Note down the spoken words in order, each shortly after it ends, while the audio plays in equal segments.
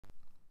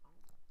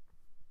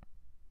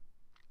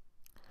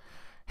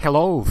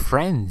Hello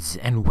friends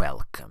and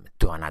welcome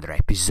to another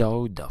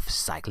episode of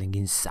Cycling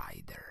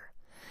Insider.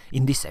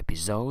 In this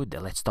episode,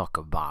 let's talk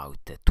about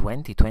the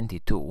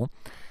 2022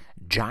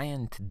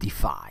 Giant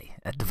Defy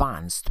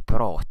Advanced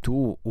Pro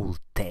 2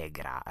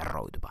 Ultegra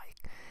road bike.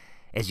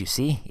 As you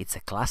see, it's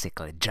a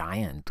classical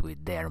Giant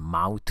with their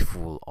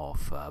mouthful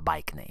of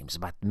bike names,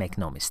 but make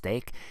no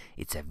mistake,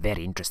 it's a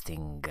very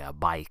interesting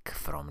bike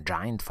from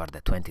Giant for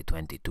the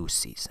 2022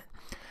 season.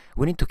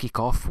 We need to kick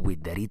off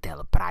with the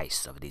retail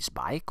price of this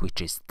bike,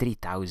 which is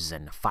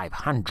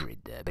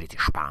 3,500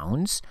 British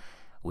pounds,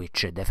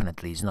 which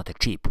definitely is not a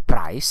cheap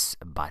price,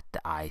 but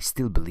I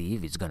still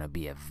believe it's going to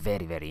be a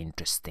very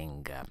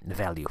interesting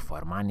value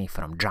for money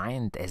from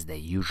Giant, as they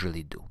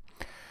usually do.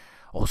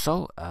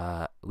 Also,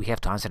 we have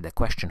to answer the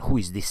question, who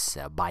is this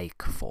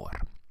bike for?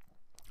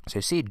 So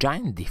you see,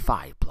 Giant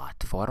Defy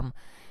platform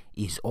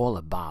is all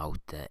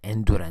about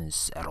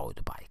endurance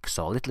road bike,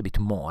 so a little bit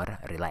more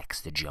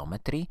relaxed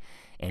geometry,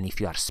 and if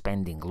you are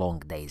spending long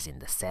days in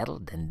the saddle,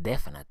 then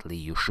definitely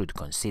you should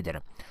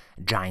consider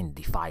Giant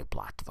Defy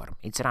platform.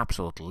 It's an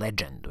absolute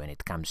legend when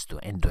it comes to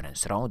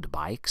endurance road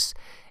bikes,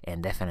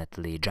 and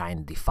definitely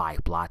Giant Defy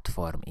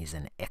platform is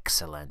an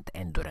excellent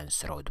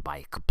endurance road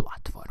bike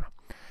platform.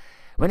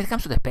 When it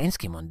comes to the paint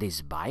scheme on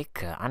this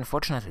bike,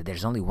 unfortunately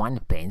there's only one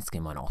paint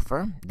scheme on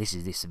offer. This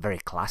is this very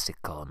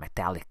classical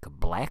metallic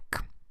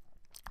black,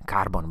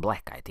 carbon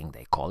black I think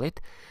they call it,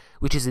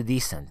 which is a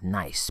decent,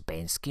 nice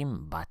paint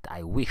scheme, but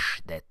I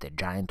wish that the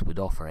Giant would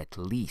offer at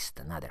least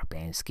another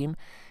paint scheme,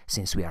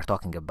 since we are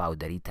talking about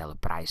the retail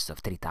price of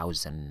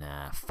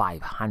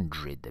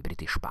 3,500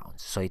 British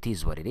pounds. So it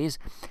is what it is.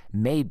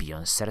 Maybe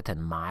on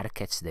certain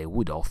markets they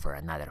would offer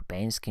another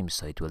paint scheme,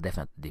 so it will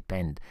definitely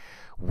depend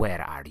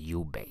where are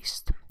you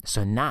based.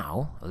 So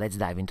now let's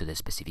dive into the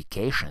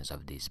specifications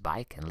of this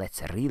bike and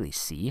let's really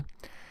see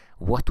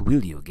what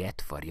will you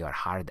get for your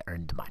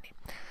hard-earned money.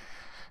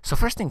 So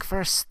first thing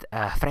first,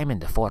 frame and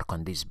the fork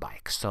on this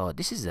bike. So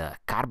this is a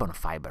carbon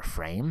fiber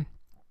frame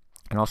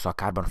and also a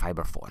carbon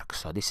fiber fork.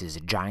 So this is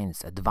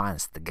Giant's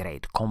advanced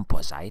grade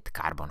composite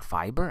carbon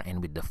fiber,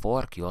 and with the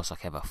fork you also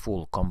have a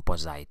full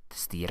composite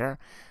steerer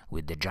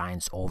with the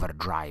Giant's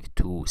Overdrive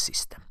 2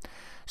 system.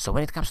 So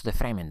when it comes to the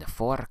frame and the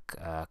fork,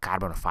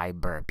 carbon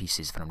fiber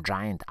pieces from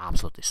Giant,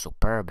 absolutely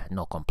superb,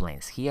 no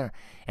complaints here.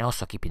 And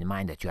also keep in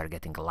mind that you are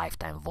getting a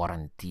lifetime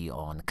warranty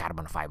on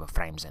carbon fiber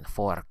frames and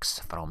forks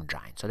from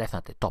Giant. So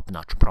definitely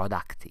top-notch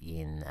product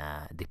in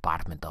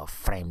department of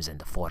frames and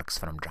the forks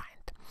from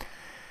Giant.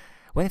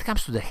 When it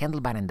comes to the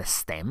handlebar and the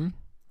stem,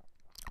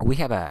 we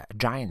have a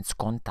Giant's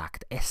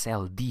Contact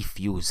SL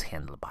Diffuse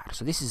handlebar.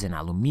 So this is an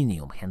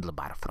aluminium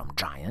handlebar from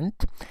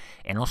Giant,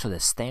 and also the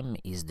stem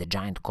is the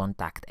Giant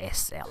Contact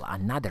SL,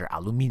 another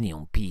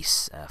aluminium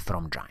piece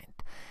from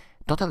Giant.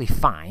 Totally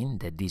fine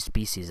that these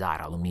pieces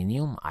are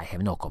aluminium, I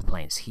have no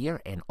complaints here,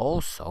 and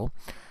also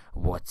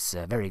what's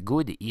very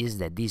good is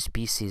that these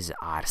pieces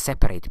are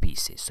separate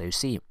pieces. So you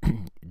see,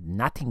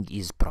 nothing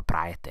is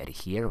proprietary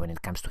here when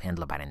it comes to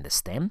handlebar and the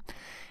stem,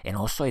 and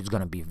also it's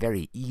going to be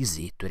very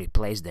easy to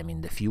replace them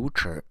in the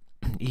future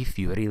if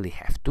you really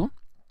have to.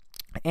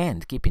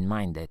 And keep in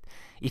mind that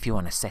if you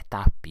want to set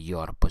up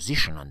your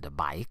position on the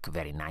bike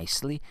very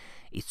nicely,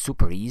 it's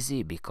super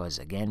easy because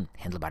again,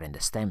 handlebar and the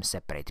stem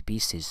separate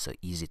pieces, so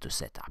easy to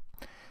set up.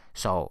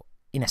 So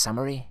in a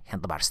summary,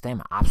 handlebar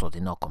stem, absolutely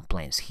no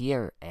complaints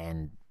here,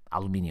 and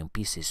aluminium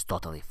pieces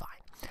totally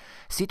fine.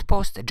 Seat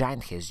post,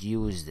 Giant has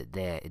used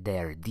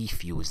their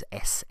Diffuse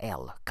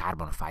SL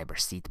carbon fiber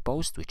seat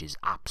post, which is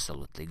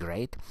absolutely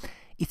great.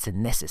 It's a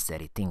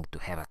necessary thing to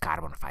have a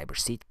carbon fiber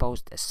seat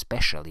post,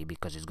 especially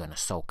because it's going to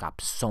soak up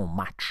so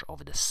much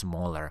of the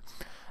smaller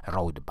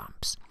road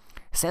bumps.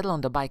 Saddle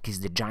on the bike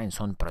is the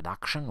Giant's own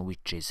production,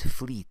 which is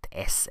Fleet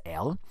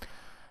SL.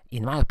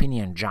 In my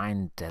opinion,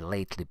 Giant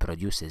lately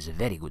produces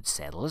very good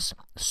saddles,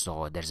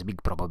 so there's a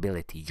big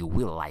probability you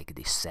will like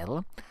this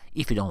saddle.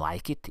 If you don't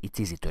like it, it's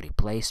easy to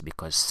replace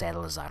because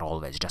saddles are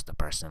always just a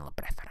personal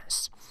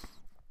preference.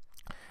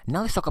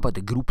 Now let's talk about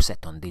the group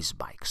set on this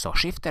bike. So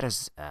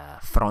shifter's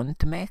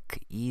front mech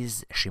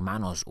is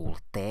Shimano's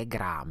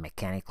Ultegra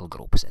mechanical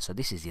group set. So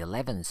this is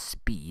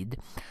 11-speed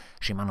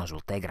Shimano's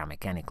Ultegra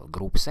mechanical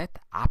group set.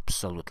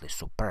 Absolutely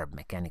superb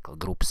mechanical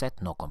group set,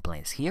 no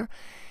complaints here.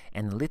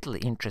 And a little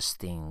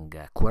interesting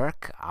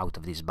quirk out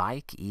of this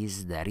bike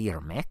is the rear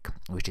mech,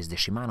 which is the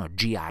Shimano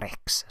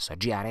GRX. So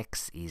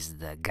GRX is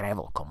the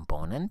gravel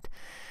component.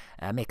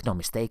 Make no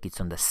mistake, it's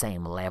on the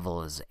same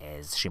levels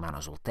as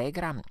Shimano's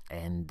Ultegra,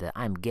 and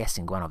I'm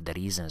guessing one of the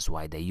reasons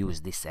why they use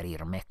this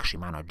rear mech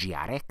Shimano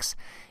GRX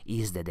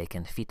is that they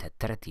can fit a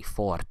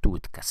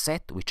 34-tooth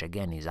cassette, which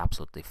again is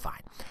absolutely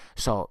fine.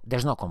 So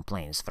there's no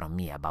complaints from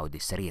me about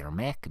this rear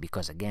mech,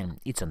 because again,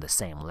 it's on the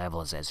same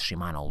levels as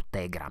Shimano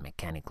Ultegra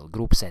mechanical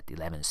group set,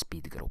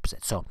 11-speed group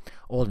set. So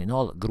all in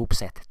all, group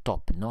set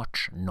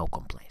top-notch, no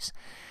complaints.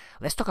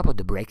 Let's talk about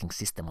the braking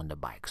system on the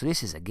bike. So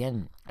this is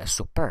again a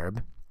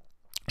superb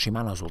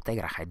Shimano's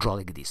Ultegra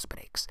hydraulic disc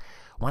brakes.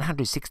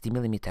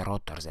 160mm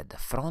rotors at the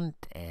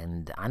front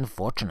and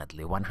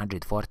unfortunately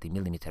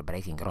 140mm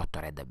braking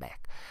rotor at the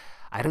back.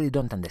 I really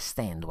don't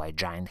understand why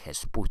Giant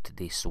has put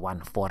this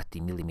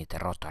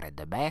 140mm rotor at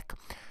the back,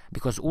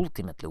 because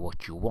ultimately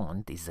what you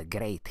want is a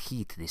great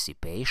heat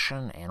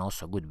dissipation and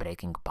also good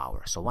braking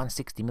power. So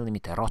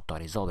 160mm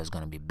rotor is always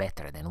going to be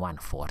better than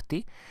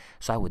 140,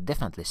 so I would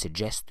definitely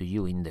suggest to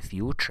you in the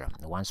future,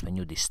 once when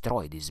you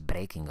destroy this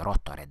braking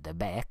rotor at the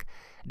back,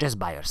 just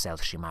buy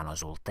yourself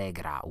Shimano's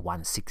Ultegra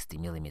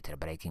 160mm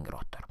braking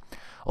rotor.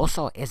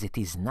 Also, as it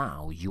is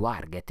now, you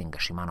are getting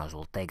Shimano's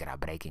Ultegra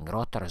braking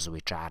rotors,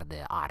 which are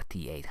the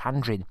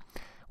RT800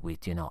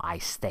 with, you know,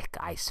 ice tech,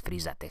 ice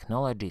freezer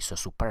technology, so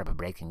superb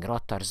braking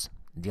rotors.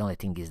 The only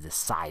thing is the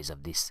size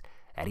of this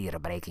rear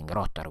braking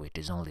rotor, which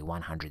is only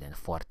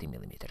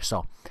 140mm.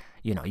 So,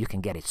 you know, you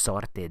can get it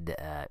sorted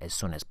as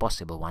soon as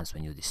possible once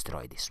when you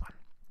destroy this one.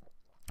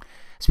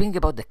 Speaking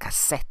about the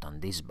cassette on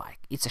this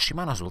bike, it's a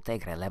Shimano's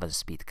Ultegra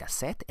 11-speed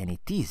cassette, and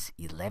it is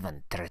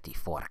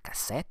 1134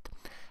 cassette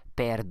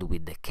paired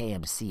with the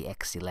KMC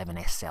X11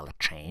 SL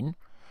chain.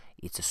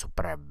 It's a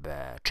superb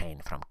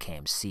chain from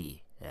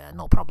KMC,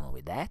 no problem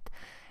with that.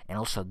 And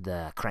also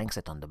the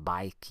crankset on the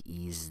bike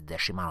is the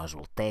Shimano's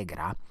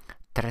Ultegra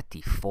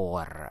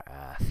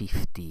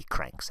 3450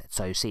 crankset.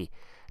 So you see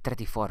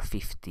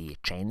 3450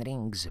 chain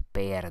rings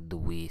paired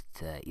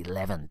with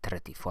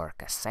 1134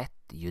 cassette.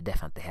 You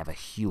definitely have a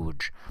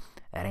huge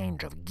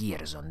range of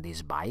gears on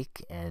this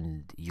bike,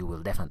 and you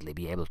will definitely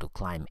be able to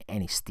climb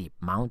any steep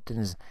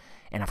mountains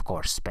and of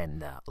course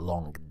spend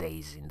long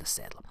days in the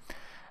saddle.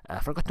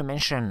 Forgot to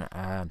mention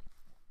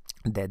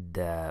that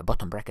the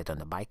bottom bracket on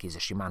the bike is a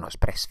Shimano's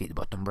press fit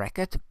bottom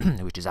bracket,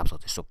 which is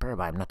absolutely superb.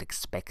 I'm not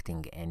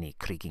expecting any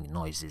creaking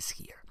noises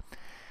here.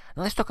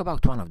 Now let's talk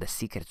about one of the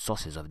secret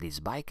sauces of this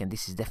bike, and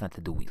this is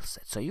definitely the wheel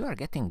set. So you are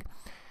getting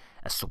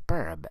a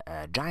superb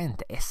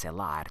Giant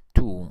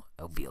SLR2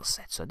 wheel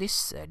set. So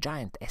this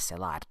Giant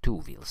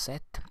SLR2 wheel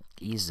set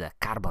is a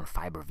carbon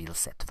fiber wheel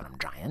set from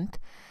Giant.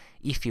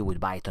 If you would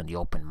buy it on the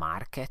open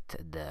market,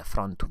 the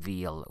front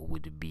wheel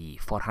would be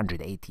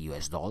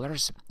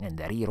 $480 and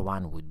the rear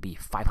one would be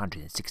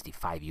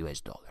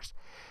 $565.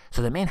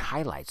 So the main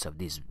highlights of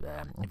this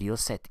wheel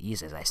set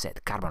is, as I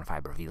said, carbon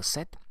fiber wheel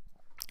set.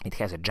 It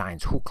has a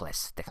Giant's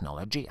hookless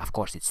technology. Of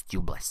course, it's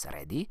tubeless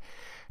ready.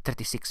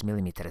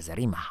 36mm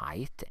rim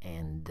height,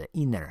 and the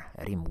inner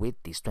rim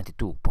width is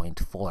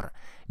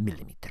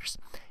 22.4mm.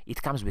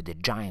 It comes with the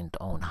Giant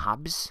own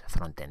hubs,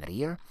 front and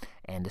rear,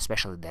 and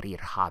especially the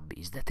rear hub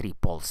is the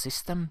 3-pole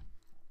system.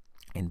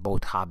 And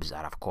both hubs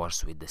are, of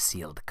course, with the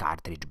sealed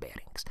cartridge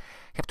bearings. I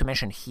have to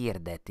mention here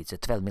that it's a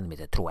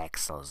 12mm true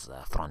axles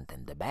front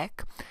and the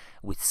back,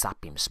 with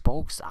SAPIM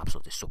spokes,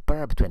 absolutely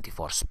superb,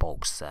 24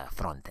 spokes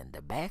front and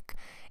the back,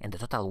 and the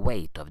total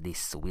weight of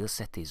this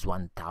wheelset is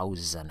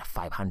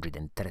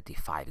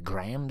 1,535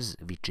 grams,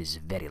 which is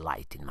very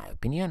light in my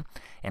opinion.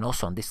 And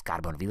also on this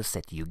carbon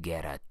wheelset you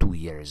get a 2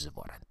 years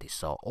warranty.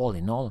 So all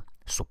in all,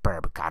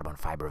 superb carbon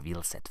fiber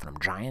wheelset from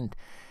Giant.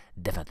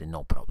 Definitely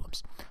no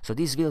problems. So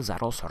these wheels are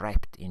also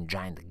wrapped in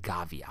Giant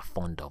Gavia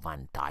Fondo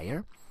 1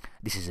 tire.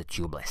 This is a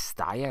tubeless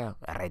tire,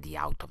 ready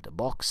out of the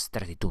box,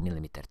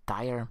 32mm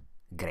tire,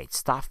 great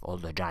stuff,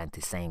 although Giant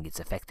is saying it's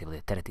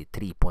effectively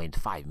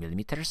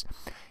 33.5mm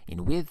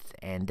in width,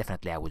 and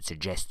definitely I would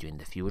suggest you in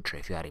the future,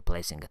 if you are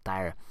replacing a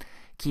tire,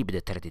 keep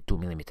the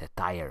 32mm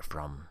tire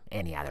from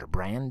any other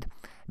brand,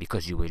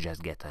 because you will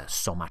just get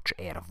so much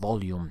air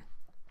volume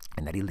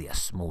and really a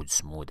smooth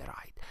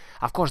ride.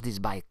 Of course, this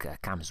bike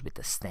comes with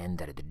a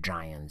standard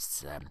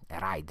Giant's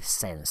Ride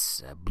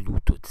Sense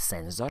Bluetooth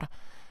sensor,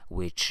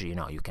 which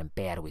you can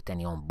pair with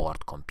any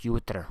onboard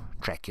computer,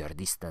 track your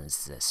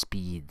distance,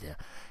 speed,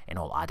 and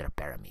all other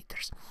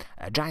parameters.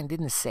 Giant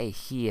didn't say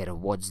here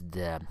what's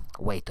the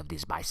weight of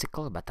this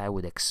bicycle, but I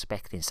would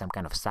expect in some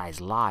kind of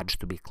size large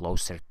to be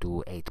closer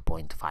to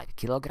 8.5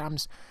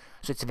 kilograms,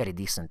 so it's a very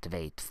decent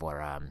weight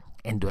for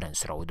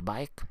endurance road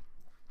bike.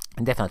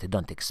 And definitely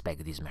don't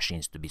expect these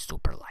machines to be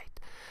super light.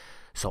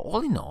 So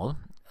all in all,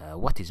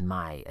 what is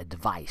my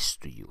advice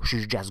to you?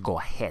 Should you just go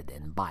ahead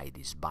and buy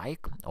this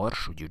bike, or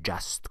should you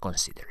just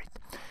consider it?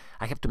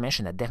 I have to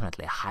mention that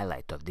definitely a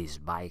highlight of this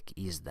bike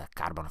is the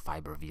carbon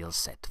fiber wheel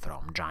set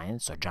from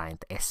Giant, so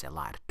Giant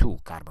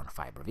SLR2 carbon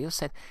fiber wheel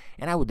set,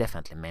 and I would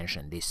definitely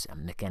mention this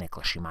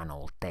mechanical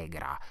Shimano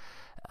Ultegra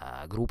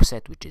group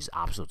set, which is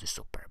absolutely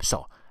superb.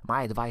 So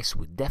my advice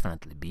would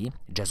definitely be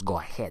just go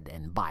ahead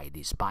and buy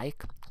this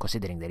bike.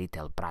 Considering the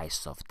retail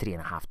price of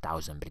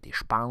 3,500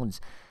 British pounds,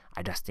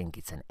 I just think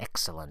it's an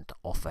excellent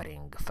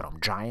offering from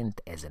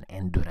Giant as an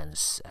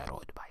endurance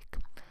road bike.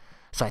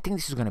 So I think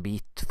this is going to be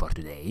it for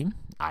today.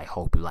 I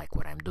hope you like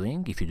what I'm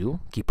doing. If you do,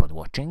 keep on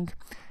watching,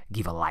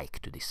 give a like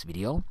to this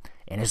video,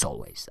 and as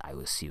always, I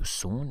will see you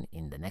soon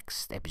in the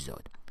next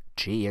episode.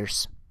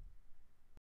 Cheers!